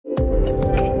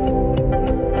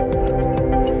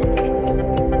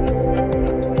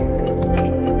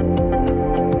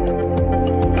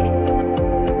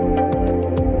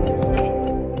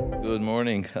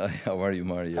are you,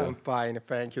 Mario? I'm fine,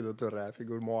 thank you, Dr. Raffi.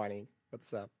 Good morning.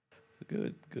 What's up?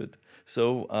 Good, good. So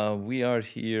we are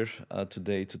here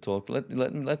today to talk.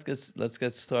 Let's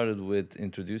get started with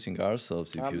introducing ourselves,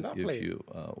 if Definitely. you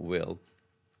will.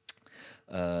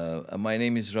 My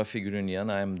name is Raffi Gurunian.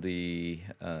 I'm the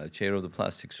chair of the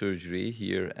plastic surgery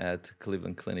here at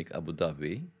Cleveland Clinic, Abu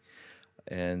Dhabi.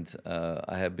 And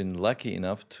I have been lucky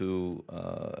enough to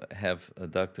have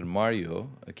Dr. Mario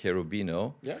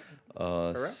Cherubino Yeah,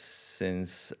 correct.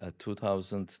 since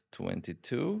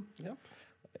 2022. Yep.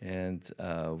 And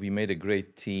we made a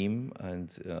great team. And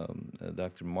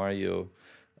Dr. Mario,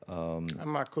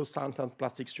 I'm a consultant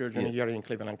plastic surgeon yeah, here in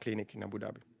Cleveland Clinic in Abu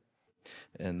Dhabi.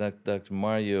 and Dr.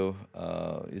 Mario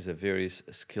is a very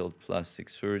skilled plastic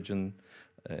surgeon.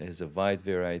 Has a wide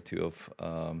variety of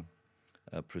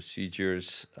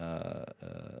procedures,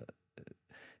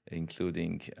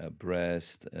 including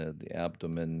breast, the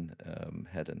abdomen,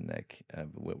 head and neck.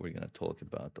 We're going to talk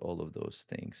about all of those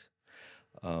things.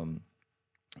 Um,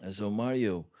 so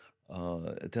Mario,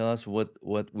 tell us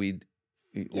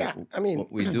Yeah, I mean,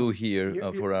 what we do here you,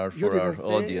 you, for our you didn't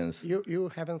say, audience.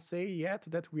 you haven't said yet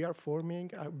that we are forming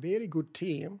a very good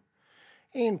team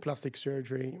in plastic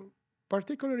surgery,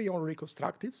 particularly on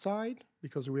reconstructive side,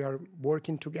 because we are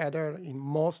working together in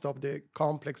most of the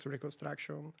complex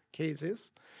reconstruction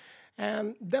cases.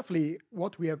 And definitely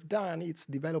what we have done is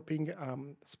developing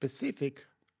specific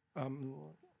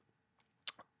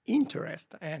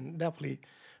interest, and definitely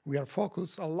we are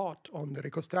focused a lot on the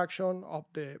reconstruction of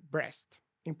the breast,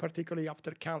 in particularly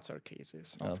after cancer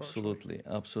cases, unfortunately. Absolutely,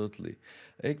 absolutely.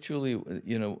 Actually,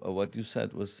 what you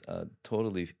said was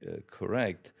totally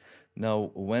correct.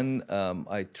 Now, when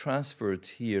I transferred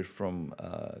here from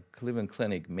Cleveland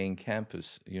Clinic main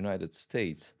campus, United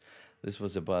States, this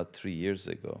was about 3 years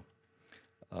ago.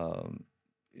 Um,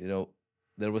 you know,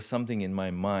 there was something in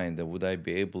my mind that would I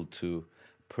be able to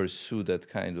pursue that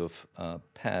kind of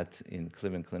path in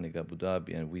Cleveland Clinic Abu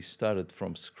Dhabi, and we started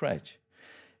from scratch.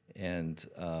 And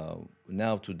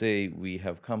now today we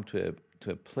have come to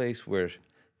a place where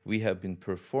we have been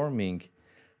performing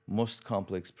most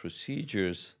complex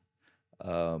procedures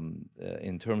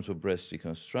in terms of breast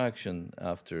reconstruction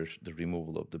after the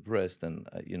removal of the breast. And,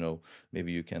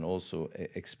 maybe you can also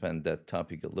expand that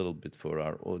topic a little bit for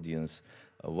our audience,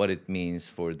 what it means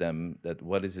for them, that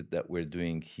what is it that we're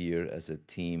doing here as a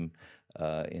team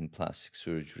in plastic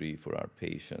surgery for our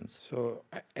patients. So,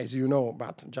 as you know,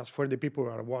 but just for the people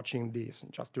who are watching this,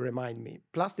 just to remind me,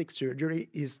 plastic surgery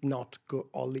is not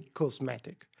only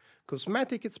cosmetic.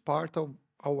 Cosmetic is part of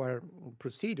our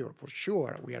procedure for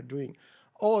sure. We are doing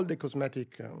all the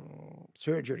cosmetic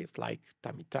surgeries like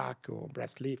tummy tuck or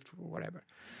breast lift or whatever.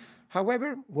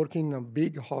 However, working in a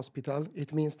big hospital,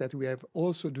 it means that we have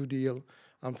also to deal,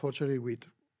 unfortunately, with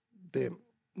the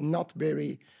not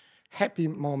very happy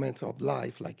moment of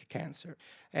life like cancer.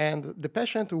 And the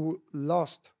patient who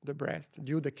lost the breast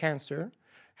due to cancer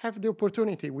have the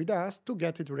opportunity with us to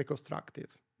get it reconstructive.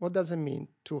 What does it mean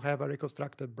to have a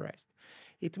reconstructed breast?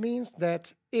 It means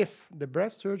that if the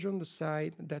breast surgeon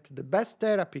decide that the best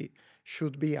therapy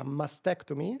should be a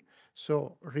mastectomy,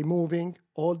 so removing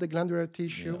all the glandular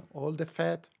tissue, Yeah. all the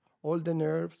fat, all the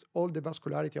nerves, all the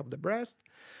vascularity of the breast,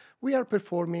 we are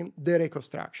performing the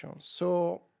reconstruction.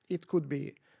 So it could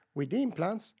be with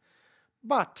implants,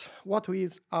 but what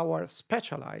is our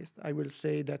specialized, I will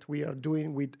say that we are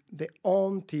doing with the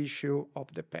own tissue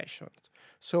of the patient.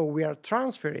 So we are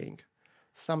transferring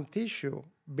some tissue,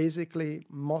 basically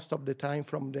most of the time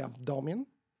from the abdomen,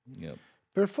 Yep.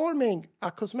 performing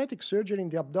a cosmetic surgery in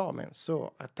the abdomen,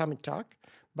 so a tummy tuck,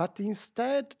 but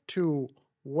instead to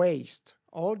waste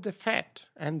all the fat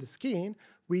and the skin,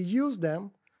 we use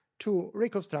them to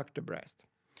reconstruct the breast.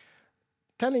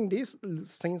 Telling this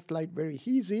seems like very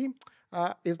easy.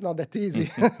 It's not that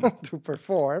easy to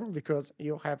perform because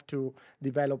you have to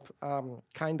develop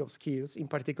kind of skills. In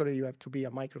particular, you have to be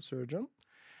a microsurgeon.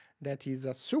 That is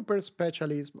a super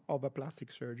specialism of a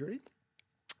plastic surgery,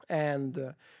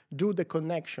 and do the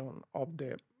connection of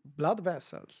the blood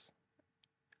vessels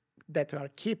that are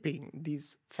keeping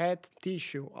this fat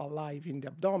tissue alive in the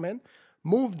abdomen,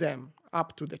 move them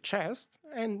up to the chest,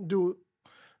 and do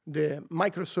the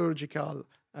microsurgical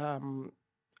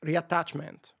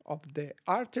reattachment of the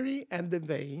artery and the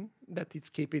vein that is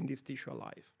keeping this tissue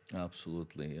alive.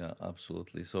 Absolutely, yeah,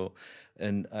 absolutely. So,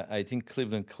 and I think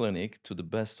Cleveland Clinic, to the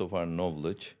best of our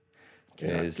knowledge,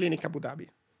 is Clinic Abu Dhabi.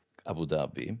 Abu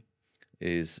Dhabi,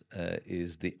 is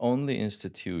the only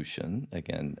institution.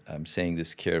 Again, I'm saying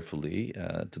this carefully,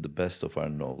 to the best of our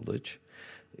knowledge,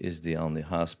 is the only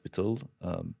hospital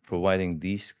providing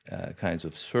these kinds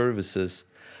of services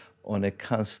on a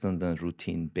constant and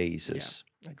routine basis.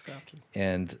 Exactly.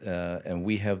 And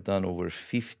we have done over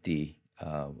 50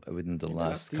 within the In the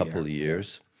last last couple year, of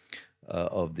yes. years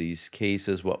of these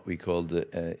cases, what we call the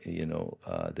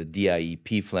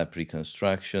DIEP flap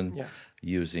reconstruction Yeah.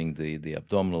 using the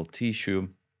abdominal tissue.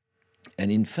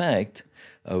 And in fact,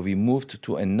 we moved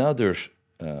to another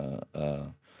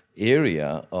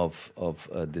area of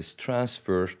this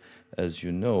transfer. As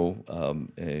you know,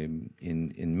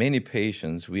 in many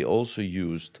patients, we also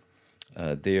used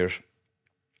their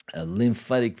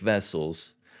lymphatic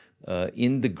vessels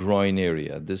in the groin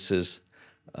area. This is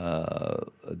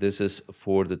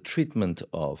for the treatment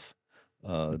of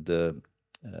the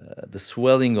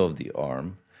swelling of the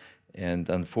arm, and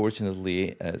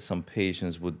unfortunately, some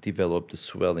patients would develop the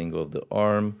swelling of the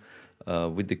arm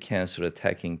with the cancer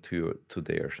attacking to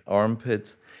their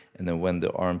armpits, and then when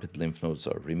the armpit lymph nodes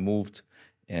are removed,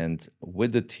 and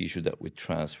with the tissue that we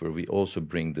transfer, we also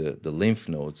bring the lymph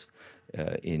nodes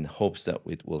in hopes that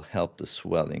it will help the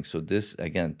swelling. So this,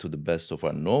 again, to the best of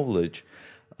our knowledge,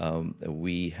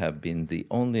 we have been the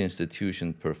only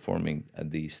institution performing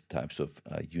these types of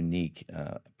unique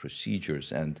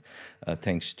procedures. And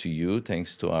thanks to you,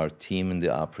 thanks to our team in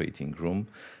the operating room,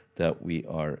 that we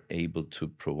are able to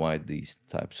provide these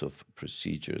types of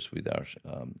procedures with our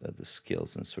the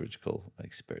skills and surgical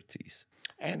expertise.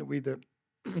 And with the,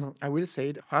 I will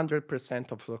say,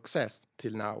 100% of success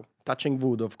till now. Touching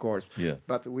wood, of course. Yeah.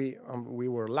 But we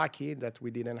were lucky that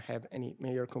we didn't have any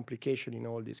major complication in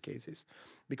all these cases,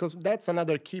 because that's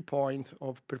another key point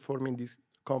of performing these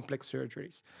complex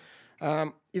surgeries.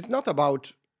 It's not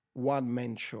about one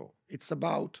man show. It's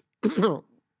about to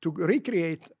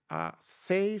recreate a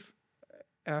safe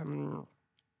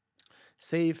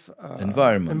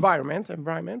Environment.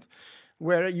 environment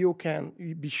where you can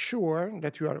be sure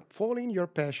that you are following your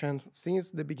patient since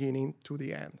the beginning to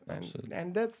the end.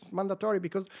 And that's mandatory,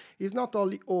 because it's not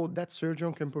only, oh, that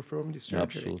surgeon can perform this surgery.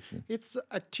 Absolutely. It's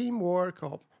a teamwork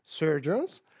of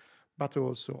surgeons, but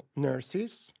also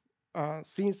nurses,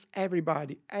 since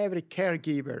everybody, every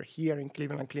caregiver here in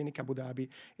Cleveland Clinic Abu Dhabi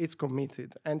is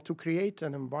committed, and to create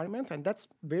an environment, and that's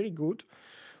very good,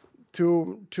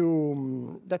 to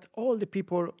that all the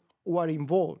people who are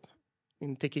involved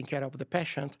in taking care of the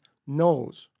patient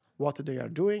knows what they are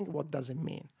doing, what does it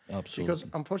mean. Absolutely. Because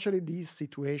unfortunately, this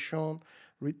situation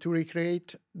to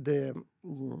recreate the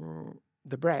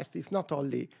breast is not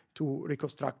only to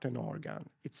reconstruct an organ,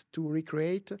 it's to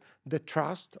recreate the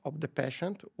trust of the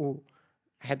patient who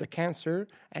had a cancer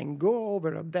and go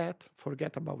over that,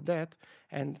 forget about that,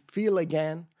 and feel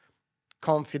again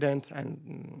confident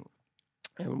and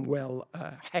well,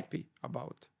 happy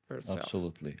about herself.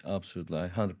 Absolutely, absolutely. I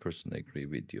 100% agree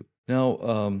with you.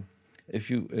 Now, if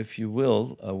you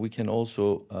will, we can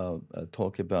also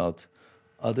talk about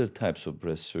other types of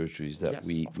breast surgeries that Yes,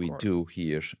 we of we course. do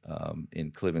here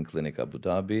in Cleveland Clinic Abu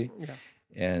Dhabi. Yeah.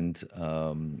 And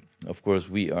of course,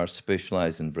 we are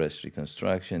specialized in breast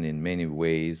reconstruction in many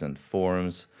ways and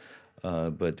forms,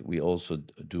 but we also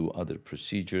do other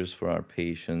procedures for our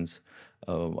patients.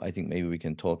 I think maybe we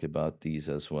can talk about these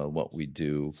as well, what we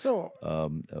do So,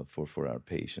 for our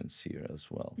patients here as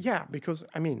well. yeah, because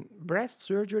I mean, breast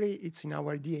surgery, it's in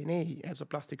our DNA as a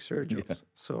plastic surgeons.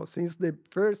 So since the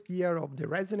first year of the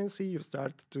residency, you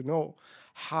start to know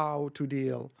how to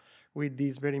deal with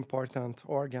this very important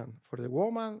organ for the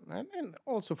woman and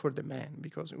also for the man,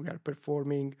 because we are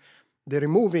performing the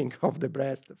removing of the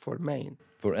breast for men.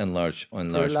 For enlarged For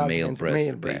male male breast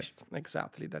patient. breast,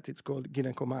 exactly. That it's called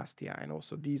gynecomastia, and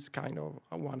also this kind of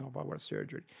one of our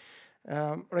surgery.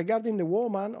 Regarding the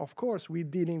woman, of course, we're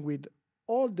dealing with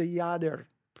all the other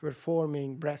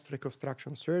performing breast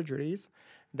reconstruction surgeries,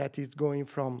 that is going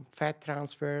from fat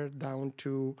transfer down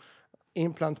to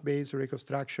implant-based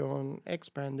reconstruction,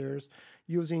 expanders,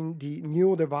 using the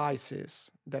new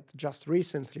devices that just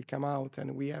recently come out,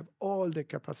 and we have all the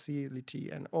capacity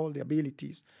and all the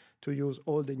abilities to use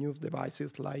all the new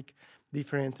devices, like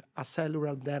different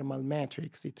acellular dermal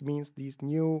matrix. It means this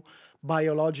new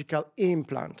biological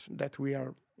implant that we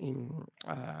are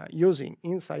using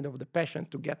inside of the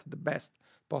patient to get the best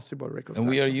possible reconstruction. And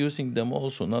we are using them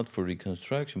also not for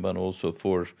reconstruction, but also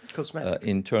for Cosmetic.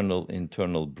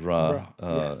 internal bra,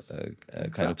 yes, kind of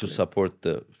exactly. to support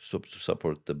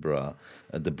the bra,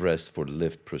 the breast for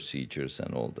lift procedures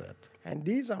and all that. And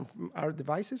these are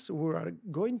devices who are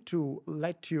going to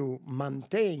let you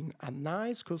maintain a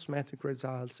nice cosmetic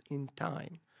results in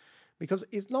time. Because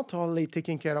it's not only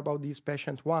taking care about these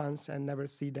patients once and never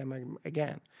see them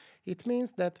again. It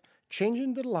means that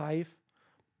changing the life,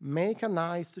 make a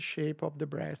nice shape of the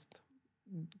breast,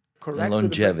 correct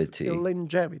longevity. The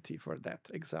longevity for that,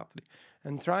 exactly.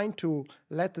 And trying to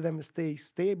let them stay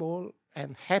stable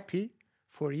and happy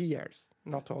for years,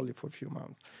 not only for a few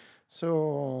months.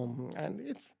 So, and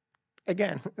it's,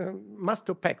 again,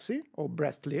 mastopexy or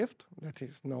breast lift, that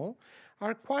is no,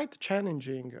 are quite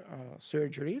challenging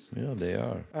surgeries. Yeah, they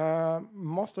are.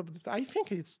 Most of the, I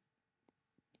think it's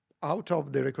out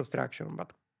of the reconstruction,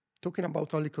 but talking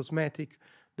about only cosmetic,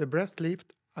 the breast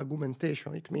lift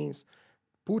augmentation, it means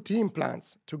put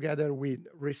implants together with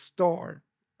restore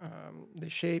the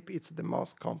shape. It's the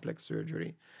most complex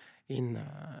surgery in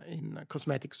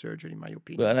cosmetic surgery, in my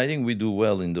opinion. But I think we do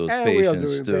well in those And we are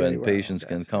patients doing too, very and well on patients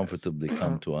can that, yes. comfortably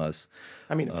come to us.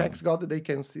 I mean, thanks God they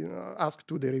can ask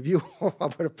to the review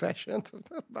of our patient,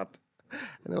 but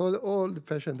all the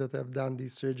patients that have done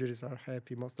these surgeries are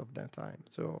happy most of the time.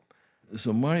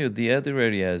 So Mario, the other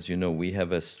area, as you know, we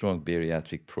have a strong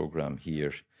bariatric program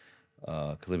here,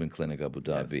 Cleveland Clinic Abu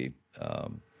Dhabi,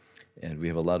 and we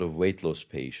have a lot of weight loss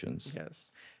patients.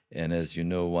 Yes. And as you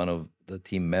know, one of the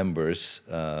team members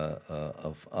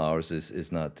of ours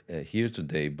is not here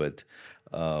today, but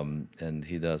and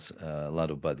he does a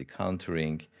lot of body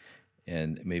contouring.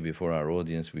 And maybe for our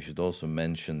audience, we should also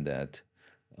mention that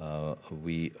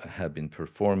we have been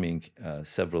performing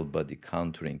several body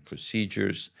contouring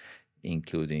procedures,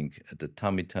 including the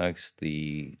tummy tucks,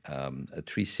 the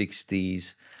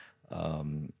 360s,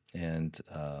 and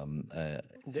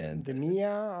the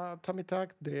Mia tummy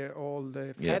tuck, all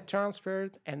the fat transfer,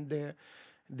 and the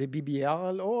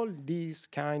BBL, all these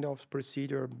kind of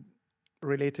procedure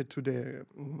related to the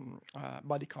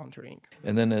body contouring.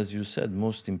 And then, as you said,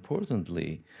 most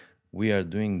importantly, we are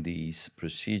doing these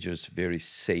procedures very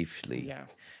safely. Yeah.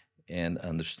 And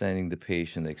understanding the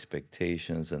patient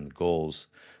expectations and goals,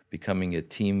 becoming a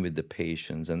team with the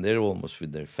patients, and they're almost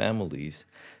with their families,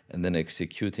 and then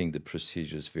executing the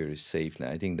procedures very safely.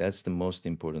 I think that's the most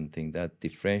important thing that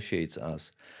differentiates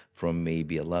us from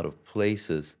maybe a lot of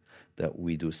places that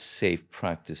we do safe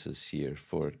practices here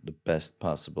for the best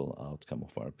possible outcome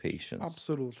of our patients.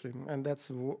 Absolutely. And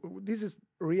this is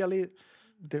really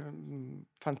the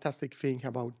fantastic thing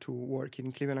about to work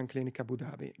in Cleveland Clinic Abu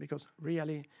Dhabi, because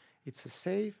really it's a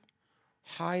safe,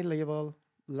 high level,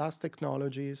 last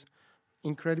technologies,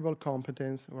 incredible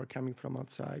competence who are coming from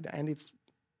outside. And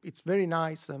it's very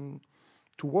nice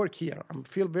to work here. I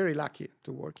feel very lucky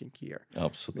to working here.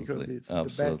 Absolutely. Because it's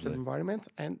the best environment,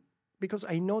 and because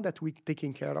I know that we're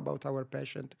taking care about our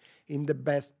patient in the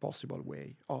best possible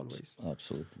way, always.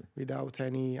 Absolutely. Without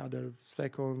any other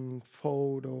second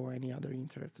thought or any other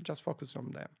interest. Just focus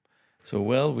on them. So,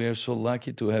 well, we are so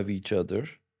lucky to have each other.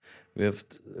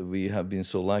 We have been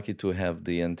so lucky to have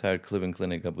the entire Cleveland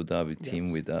Clinic Abu Dhabi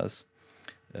team with us.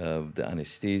 The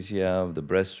anesthesia, the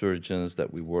breast surgeons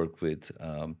that we work with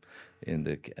in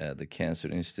the Cancer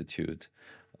Institute.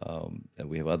 And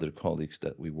we have other colleagues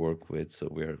that we work with, so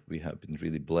we have been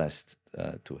really blessed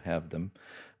to have them.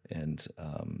 And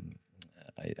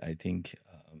I think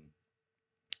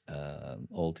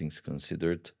all things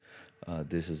considered,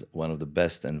 this is one of the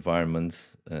best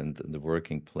environments and the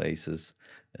working places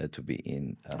to be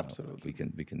in. Absolutely.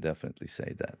 We can definitely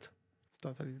say that.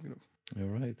 Totally agree. All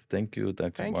right. Thank you,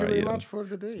 Dr. Thank Mario. you very much for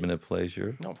the day. It's been a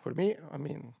pleasure. No, for me, I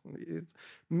mean,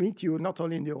 meet you not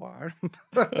only in the OR,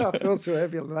 but also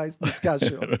have a nice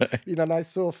discussion in a nice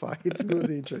sofa. It's good,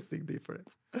 interesting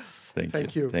difference.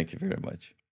 Thank you. Thank you very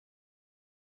much.